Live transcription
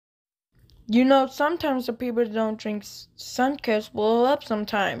You know, sometimes the people that don't drink Sunkist blow up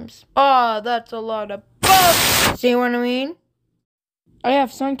sometimes. Ah, that's a lot of bugs! See what I mean? I have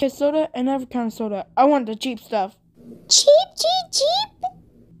Sunkist soda and every kind of soda. I want the cheap stuff. Cheap?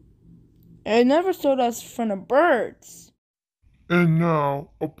 I never sold us from the birds. And now,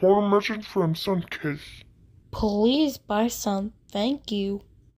 a portal message from Sunkist. Please buy some, thank you.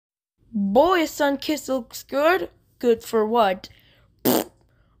 Boy, Sunkist looks good. Good for what?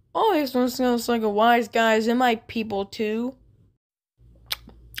 Oh, this one smells like a wise guys and my people too.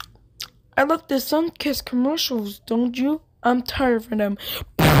 I look the Sunkist commercials, don't you? I'm tired of them.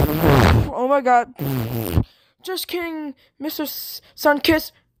 Oh my god. Just kidding, Mr.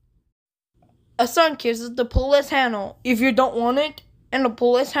 Sunkist. A Sunkist is the police handle. If you don't want it, and the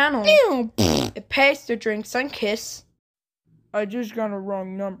police handle. It pays to drink Sunkist. I just got a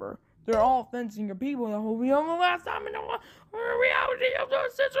wrong number. They're all fencing the people that will be on the last time in the reality of the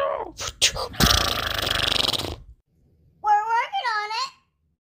situation. We're working on it.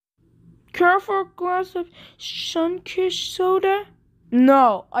 Care for a glass of Sunkist soda?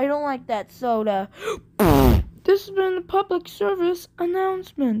 No, I don't like that soda. This has been a public service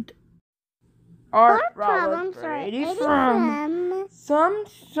announcement. Our problems are 80 from some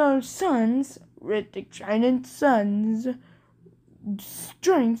sons with the giant sons.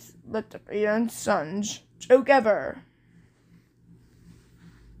 Strength, let the giant sons together.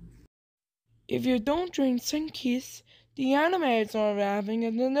 If you don't drink Sunkist, the animators are having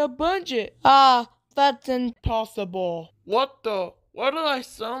it in the budget. Ah, that's impossible. What the? Why did I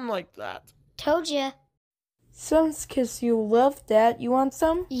sound like that? Told ya. Sunkist, you love that. You want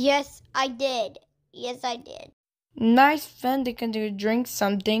some? Yes, I did. Nice Fendican to drink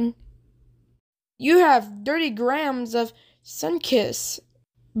something. You have 30 grams of Sunkist.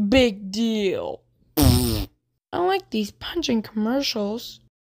 Big deal. I don't like these punching commercials.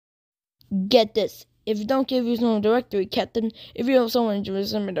 Get this. If you don't give you some directory, Captain, if you have someone to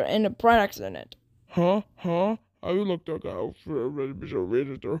remember and the products in it. Huh? I looked like out for a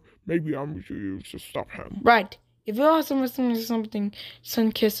visitor. Maybe I'm used to stop him. Right. If you have something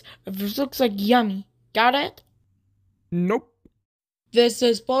Sunkist, if it looks like yummy. Got it? Nope. This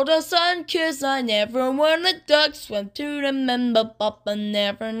is for the Sunkist. I never want a duck swim to remember, Papa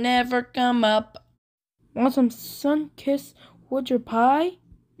never come up. Want some Sunkist with your pie?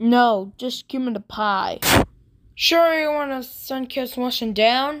 No, just give me the pie. Sure you want a Sunkist washing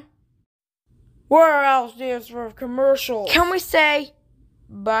down? Where else is for a commercial? Can we say,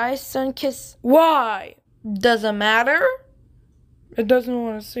 buy Sunkist? Why? Doesn't matter? It doesn't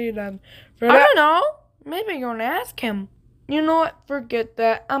want to say that. I don't know. Maybe you're gonna ask him. You know what? Forget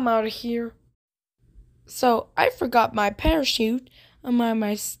that. I'm out of here. So, I forgot my parachute and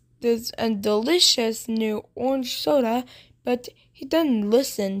this delicious new orange soda, but he didn't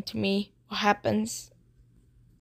listen to me. What happens?